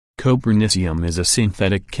Copernicium is a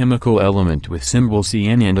synthetic chemical element with symbol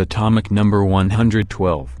Cn and atomic number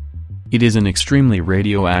 112. It is an extremely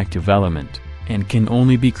radioactive element, and can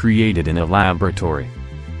only be created in a laboratory.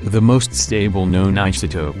 The most stable known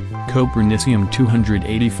isotope,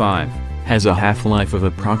 Copernicium-285, has a half-life of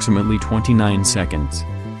approximately 29 seconds.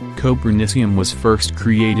 Copernicium was first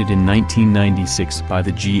created in 1996 by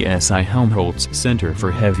the GSI Helmholtz Centre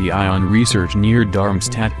for Heavy Ion Research near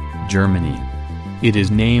Darmstadt, Germany. It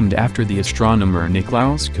is named after the astronomer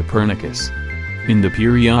Nicolaus Copernicus. In the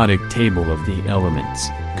periodic table of the elements,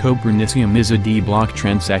 Copernicium is a D-block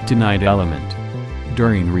transactinide element.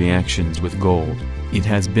 During reactions with gold, it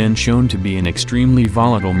has been shown to be an extremely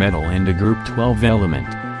volatile metal and a group 12 element,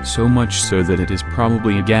 so much so that it is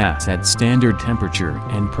probably a gas at standard temperature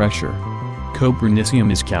and pressure.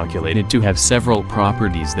 Copernicium is calculated to have several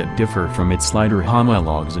properties that differ from its lighter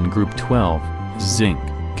homologues in group 12, zinc,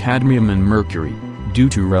 cadmium and mercury. Due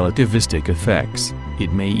to relativistic effects,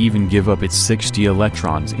 it may even give up its 60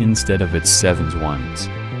 electrons instead of its 7 ones.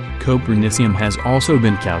 Copernicium has also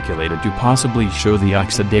been calculated to possibly show the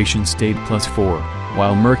oxidation state +4,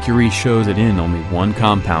 while mercury shows it in only one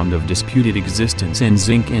compound of disputed existence and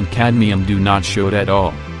zinc and cadmium do not show it at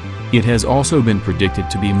all. It has also been predicted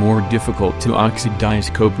to be more difficult to oxidize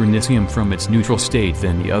copernicium from its neutral state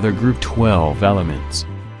than the other group 12 elements.